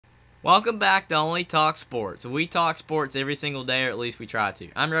Welcome back to Only Talk Sports. We talk sports every single day, or at least we try to.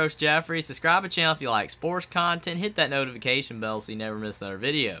 I'm Roach Jeffrey. Subscribe to the channel if you like sports content. Hit that notification bell so you never miss another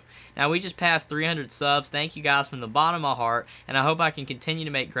video. Now, we just passed 300 subs. Thank you guys from the bottom of my heart, and I hope I can continue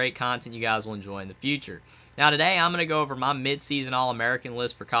to make great content you guys will enjoy in the future. Now today I'm going to go over my mid-season All-American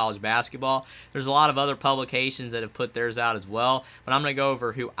list for college basketball. There's a lot of other publications that have put theirs out as well, but I'm going to go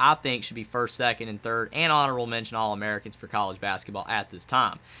over who I think should be first, second, and third, and honorable mention All-Americans for college basketball at this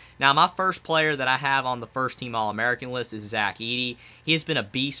time. Now my first player that I have on the first team All-American list is Zach Edey. He has been a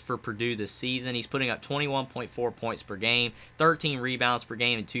beast for Purdue this season. He's putting up 21.4 points per game, 13 rebounds per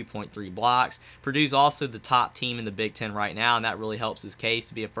game, and 2.3 blocks. Purdue's also the top team in the Big Ten right now, and that really helps his case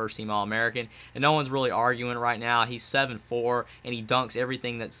to be a first team All-American. And no one's really arguing right now. He's 7'4", and he dunks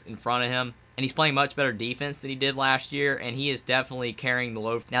everything that's in front of him. And he's playing much better defense than he did last year, and he is definitely carrying the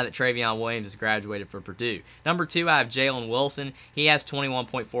load now that Travion Williams has graduated for Purdue. Number 2, I have Jalen Wilson. He has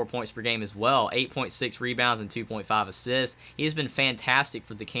 21.4 points per game as well, 8.6 rebounds and 2.5 assists. He has been fantastic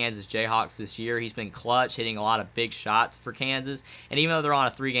for the Kansas Jayhawks this year. He's been clutch, hitting a lot of big shots for Kansas. And even though they're on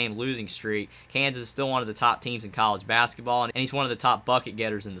a 3-game losing streak, Kansas is still one of the top teams in college basketball, and he's one of the top bucket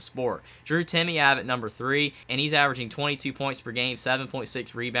getters in the sport. Drew Timme I have at number 3, and he's averaging 22 points per game,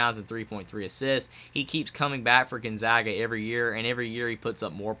 7.6 rebounds, and 3.3 assists. He keeps coming back for Gonzaga every year, and every year he puts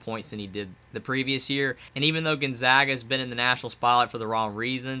up more points than he did the previous year. And even though Gonzaga has been in the national spotlight for the wrong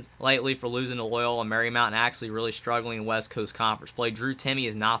reasons lately, for losing to Loyola Marymount and actually really struggling in West Coast Conference play, Drew Timme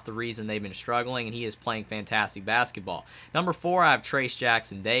is not the reason they've been struggling, and he is playing fantastic basketball. Number 4, I have Trayce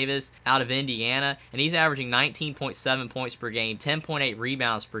Jackson-Davis out of Indiana, and he's averaging 19.7 points per game, 10.8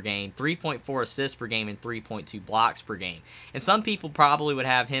 rebounds per game, 3.4 assists per game, and 3.2 blocks per game. And some people probably would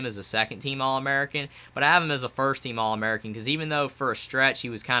have him as a second-team All-American, but I have him as a first-team All-American because even though for a stretch he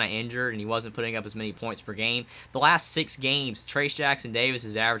was kind of injured and he wasn't putting up as many points per game, the last 6 games, Trayce Jackson-Davis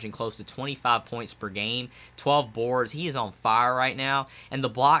is averaging close to 25 points per game, 12 boards. He is on fire right now, and the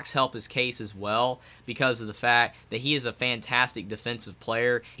blocks help his case as well because of the fact that he is a fantastic defensive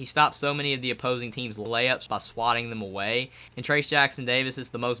player. He stops so many of the opposing team's layups by swatting them away, and Trayce Jackson-Davis is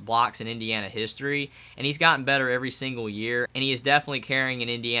the most blocks in Indiana history, and he's gotten better every single year, and he is definitely carrying an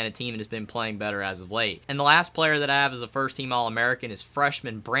Indiana team and has been playing better as of late. And the last player that I have as a first-team All-American is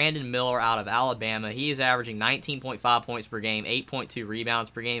freshman Brandon Miller out of Alabama. He is averaging 19.5 points per game, 8.2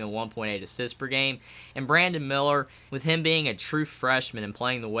 rebounds per game, and 1.8 assists per game. And Brandon Miller, with him being a true freshman and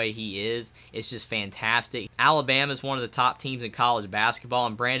playing the way he is, it's just fantastic. Alabama is one of the top teams in college basketball,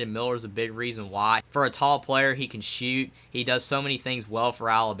 and Brandon Miller is a big reason why. For a tall player, he can shoot. He does so many things well for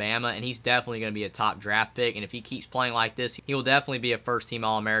Alabama, and he's definitely going to be a top draft pick. And if he keeps playing like this, he will definitely be a first-team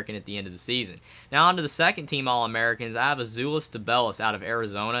All-American at the end of the season. Now on to the second-team All-Americans. I have Azuolas Tubelis out of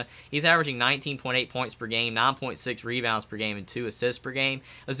Arizona. He's averaging 19.8 points per game, 9.6 rebounds per game, and 2 assists per game.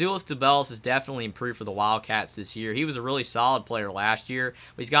 Azuolas Tubelis has definitely improved for the Wildcats this year. He was a really solid player last year,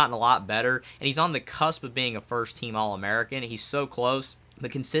 but he's gotten a lot better, and he's on the cusp of being a first-team All-American. He's so close. But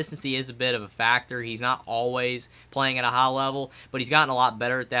consistency is a bit of a factor. He's not always playing at a high level, but he's gotten a lot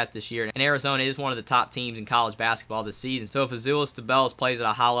better at that this year. And Arizona is one of the top teams in college basketball this season. So if Azuolas Tubelis plays at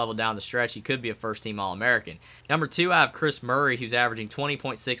a high level down the stretch, he could be a first-team All-American. Number 2, I have Chris Murray, who's averaging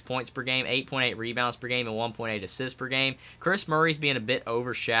 20.6 points per game, 8.8 rebounds per game, and 1.8 assists per game. Chris Murray's being a bit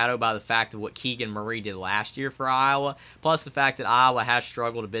overshadowed by the fact of what Keegan Murray did last year for Iowa, plus the fact that Iowa has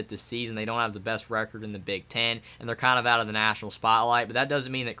struggled a bit this season. They don't have the best record in the Big Ten, and they're kind of out of the national spotlight, but that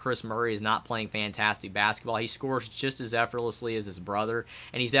doesn't mean that Chris Murray is not playing fantastic basketball. He scores just as effortlessly as his brother,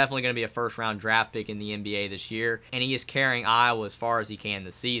 and he's definitely going to be a first-round draft pick in the NBA this year, and he is carrying Iowa as far as he can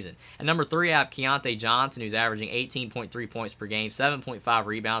this season. At number 3, I have Keontae Johnson, who's averaging 18.3 points per game, 7.5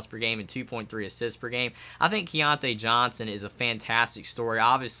 rebounds per game, and 2.3 assists per game. I think Keontae Johnson is a fantastic story.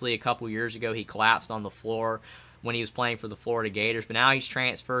 Obviously, a couple years ago, he collapsed on the floor when he was playing for the Florida Gators, but now he's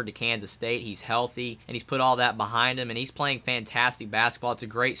transferred to Kansas State. He's healthy, and he's put all that behind him, and he's playing fantastic basketball. It's a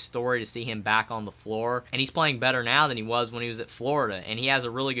great story to see him back on the floor, and he's playing better now than he was when he was at Florida, and he has a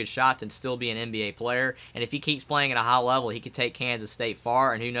really good shot to still be an NBA player, and if he keeps playing at a high level, he could take Kansas State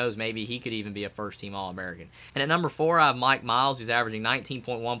far, and who knows, maybe he could even be a first-team All-American. And at number 4, I have Mike Miles, who's averaging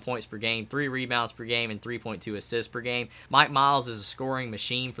 19.1 points per game, 3 rebounds per game, and 3.2 assists per game. Mike Miles is a scoring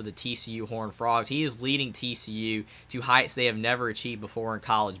machine for the TCU Horned Frogs. He is leading TCU TCU to heights they have never achieved before in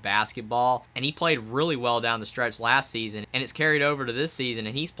college basketball, and he played really well down the stretch last season, and it's carried over to this season,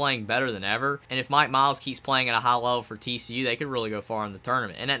 and he's playing better than ever. And if Mike Miles keeps playing at a high level for TCU, they could really go far in the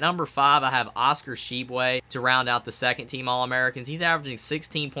tournament. And at number 5, I have Oscar Tshiebwe to round out the second-team All-Americans. He's averaging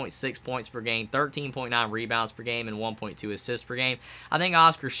 16.6 points per game, 13.9 rebounds per game, and 1.2 assists per game. I think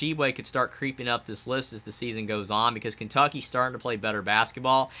Oscar Tshiebwe could start creeping up this list as the season goes on because Kentucky's starting to play better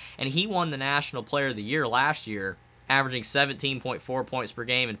basketball, and he won the National Player of the Year last year, averaging 17.4 points per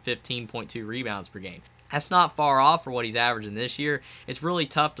game and 15.2 rebounds per game. That's not far off for what he's averaging this year. It's really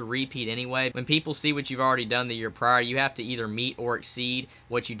tough to repeat anyway. When people see what you've already done the year prior, you have to either meet or exceed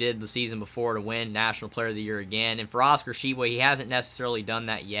what you did the season before to win National Player of the Year again. And for Oscar Tshiebwe, he hasn't necessarily done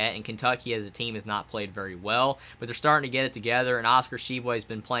that yet, and Kentucky as a team has not played very well, but they're starting to get it together, and Oscar Tshiebwe has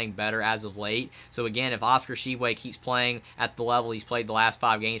been playing better as of late. So again, if Oscar Tshiebwe keeps playing at the level he's played the last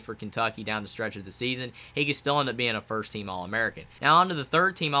 5 games for Kentucky down the stretch of the season, he could still end up being a first-team All-American. Now on to the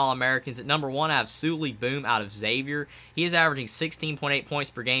third-team All-Americans. At number 1, I have Sully Boom out of Xavier. He is averaging 16.8 points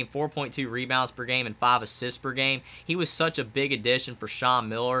per game, 4.2 rebounds per game, and 5 assists per game. He was such a big addition for Sean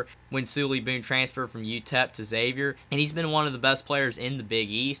Miller when Sully Boone transferred from UTEP to Xavier, and he's been one of the best players in the Big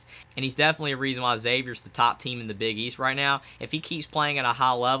East, and he's definitely a reason why Xavier's the top team in the Big East right now. If he keeps playing at a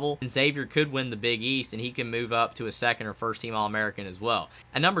high level, then Xavier could win the Big East, and he can move up to a second or first team All-American as well.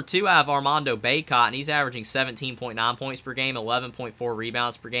 At number 2, I have Armando Bacot, and he's averaging 17.9 points per game, 11.4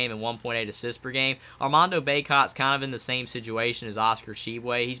 rebounds per game, and 1.8 assists per game. Armando Bacot's kind of in the same situation as Oscar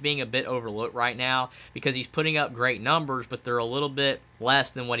Tshiebwe. He's being a bit overlooked right now because he's putting up great numbers, but they're a little bit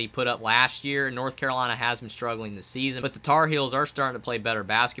less than what he put up last year. North Carolina has been struggling this season, but the Tar Heels are starting to play better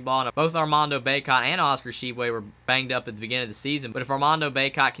basketball. And both Armando Bacot and Oscar Tshiebwe were banged up at the beginning of the season, but if Armando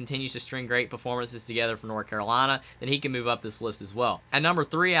Bacot continues to string great performances together for North Carolina, then he can move up this list as well. At number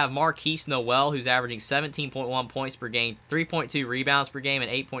 3, I have Marquise Noel, who's averaging 17.1 points per game, 3.2 rebounds per game,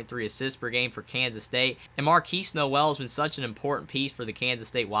 and 8.3 assists per game for Kansas State. And Marquise Noel has been such an important piece for the Kansas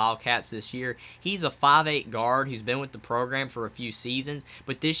State Wildcats this year. He's a 5'8 guard who's been with the program for a few seasons,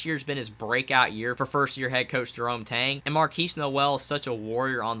 but this year's been his breakout year for first-year head coach Jerome Tang, and Marquise Noel is such a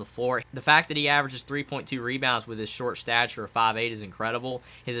warrior on the floor. The fact that he averages 3.2 rebounds with his short stature of 5'8 is incredible.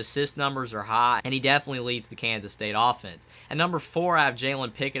 His assist numbers are high, and he definitely leads the Kansas State offense. At number 4, I have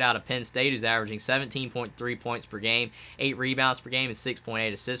Jalen Pickett out of Penn State, who's averaging 17.3 points per game, 8 rebounds per game, and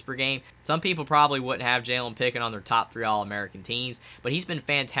 6.8 assists per game. Some people probably wouldn't have Jalen Pickett on their top 3 All-American teams, but he's been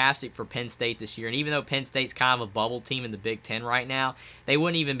fantastic for Penn State this year, and even though Penn State's kind of a bubble team in the Big Ten right now, they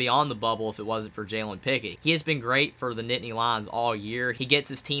wouldn't even be on the bubble if it wasn't for Jalen Pickett. He has been great for the Nittany Lions all year. He gets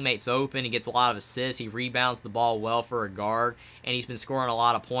his teammates open, he gets a lot of assists, he rebounds the ball well for a guard, and he's been scoring a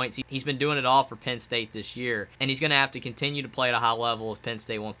lot of points. He's been doing it all for Penn State this year, and he's going to have to continue to play at a high level if Penn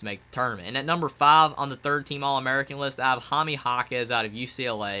State wants to make the tournament. And at number 5 on the third-team All-American list, I have Jaime Jaquez out of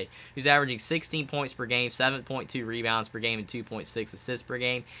UCLA, who's averaging 16 points per game, 7.2 rebounds per game, and 2.6 assists per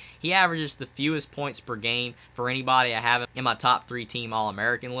game. He averages the fewest points per game for anybody I have in my top 3-team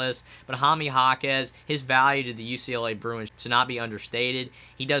All-American list, but Jaime Jaquez, his value to the UCLA Bruins should not be understated.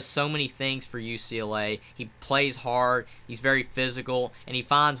 He does so many things for UCLA. He plays hard, he's very physical, and he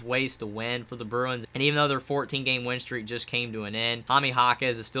finds ways to win for the Bruins. And even though their 14-game win streak just came to an end, Jaime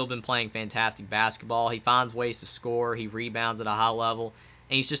Jaquez has still been playing fantastic basketball. He finds ways to score, he rebounds at a high level,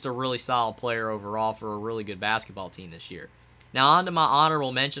 and he's just a really solid player overall for a really good basketball team this year. Now on to my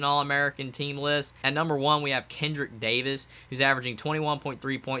honorable mention All-American team list. At number 1, we have Kendrick Davis, who's averaging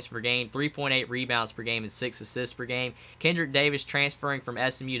 21.3 points per game, 3.8 rebounds per game, and 6 assists per game. Kendrick Davis transferring from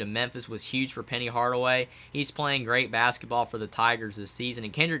SMU to Memphis was huge for Penny Hardaway. He's playing great basketball for the Tigers this season,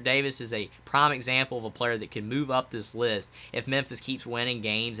 and Kendrick Davis is a prime example of a player that can move up this list if Memphis keeps winning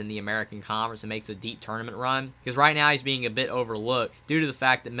games in the American Conference and makes a deep tournament run. Because right now he's being a bit overlooked due to the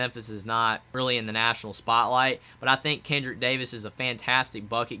fact that Memphis is not really in the national spotlight, but I think Kendrick Davis is a fantastic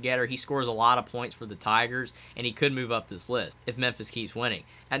bucket getter. He scores a lot of points for the Tigers, and he could move up this list if Memphis keeps winning.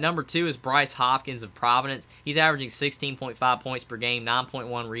 At number 2 is Bryce Hopkins of Providence. He's averaging 16.5 points per game,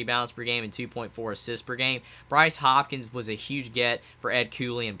 9.1 rebounds per game, and 2.4 assists per game. Bryce Hopkins was a huge get for Ed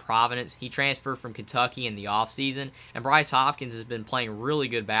Cooley in Providence. He transferred from Kentucky in the offseason, and Bryce Hopkins has been playing really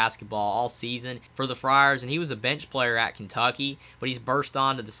good basketball all season for the Friars, and he was a bench player at Kentucky, but he's burst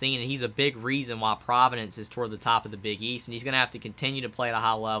onto the scene, and he's a big reason why Providence is toward the top of the Big East, and he's going going to have to continue to play at a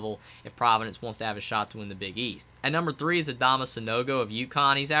high level if Providence wants to have a shot to win the Big East. At number 3 is Adama Sanogo of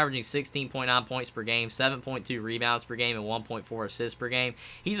UConn. He's averaging 16.9 points per game, 7.2 rebounds per game, and 1.4 assists per game.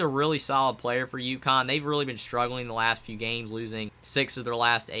 He's a really solid player for UConn. They've really been struggling the last few games, losing 6 of their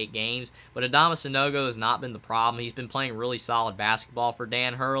last 8 games. But Adama Sanogo has not been the problem. He's been playing really solid basketball for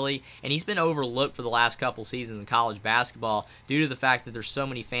Dan Hurley, and he's been overlooked for the last couple seasons in college basketball due to the fact that there's so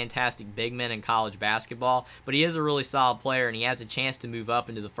many fantastic big men in college basketball. But he is a really solid player, and he has a chance to move up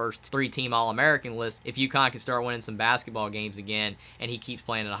into the first 3-team All-American list if UConn can start winning some basketball games again, and he keeps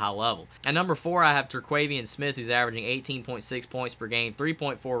playing at a high level. At number 4, I have Terquavian Smith, who's averaging 18.6 points per game,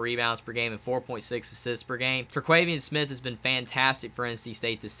 3.4 rebounds per game, and 4.6 assists per game. Terquavian Smith has been fantastic for NC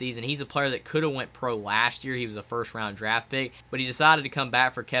State this season. He's a player that could have went pro last year. He was a first-round draft pick, but he decided to come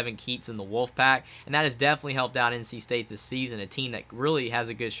back for Kevin Keatts and the Wolfpack, and that has definitely helped out NC State this season, a team that really has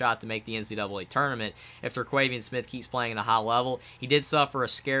a good shot to make the NCAA tournament if Terquavian Smith keeps playing at a high level. He did suffer a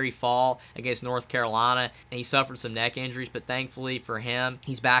scary fall against North Carolina, and he suffered some neck injuries, but thankfully for him,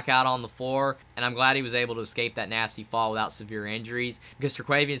 he's back out on the floor, and I'm glad he was able to escape that nasty fall without severe injuries, because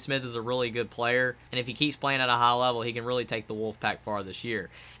Terquavian Smith is a really good player, and if he keeps playing at a high level, he can really take the Wolfpack far this year.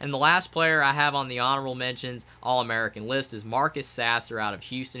 And the last player I have on the honorable mentions All-American list is Marcus Sasser out of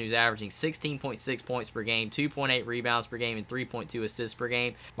Houston, who's averaging 16.6 points per game, 2.8 rebounds per game, and 3.2 assists per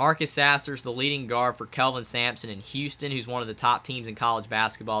game. Marcus Sasser is the leading guard for Kelvin Sampson in Houston, who's one of the top teams in college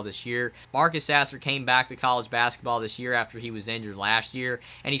basketball this year. Marcus Sasser came back to college basketball this year after he was injured last year,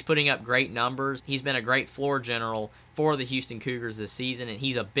 and he's putting up great numbers. He's been a great floor general for the Houston Cougars this season, and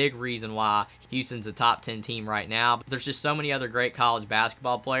he's a big reason why Houston's a top 10 team right now. But there's just so many other great college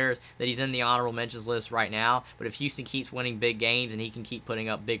basketball players that he's in the honorable mentions list right now. But if Houston keeps winning big games and he can keep putting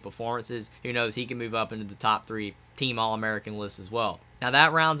up big performances, who knows, he can move up into the top 3 team All-American list as well. Now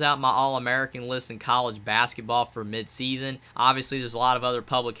that rounds out my All-American list in college basketball for mid-season. Obviously, there's a lot of other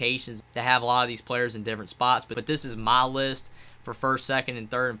publications that have a lot of these players in different spots, but this is my list for first, second,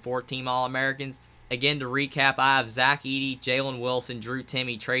 and third, and fourth team All-Americans. Again, to recap, I have Zach Edey, Jalen Wilson, Drew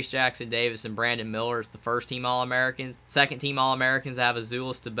Timme, Trace Jackson Davis, and Brandon Miller as the first-team All-Americans. Second-team All-Americans, I have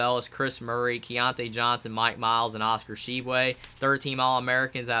Azuolas Tubelis, Chris Murray, Keontae Johnson, Mike Miles, and Oscar Tshiebwe. Third-team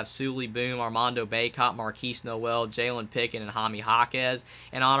All-Americans, I have Sully Boom, Armando Bacot, Marquise Noel, Jalen Pickett, and Jaime Jaquez.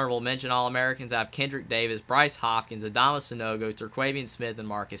 And honorable mention All-Americans, I have Kendrick Davis, Bryce Hopkins, Adama Sanogo, Terquavian Smith, and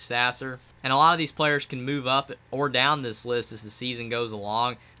Marcus Sasser. And a lot of these players can move up or down this list as the season goes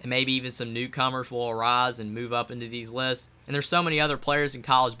along, and maybe even some newcomers will arise and move up into these lists. And there's so many other players in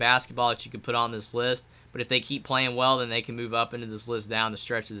college basketball that you could put on this list, but if they keep playing well, then they can move up into this list down the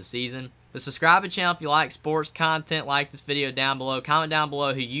stretch of the season. But subscribe to the channel if you like sports content. Like this video down below. Comment down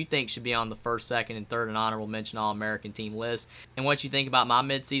below who you think should be on the first, second, and third and honorable mention All-American team list, and what you think about my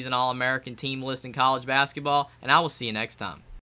mid-season All-American team list in college basketball, and I will see you next time.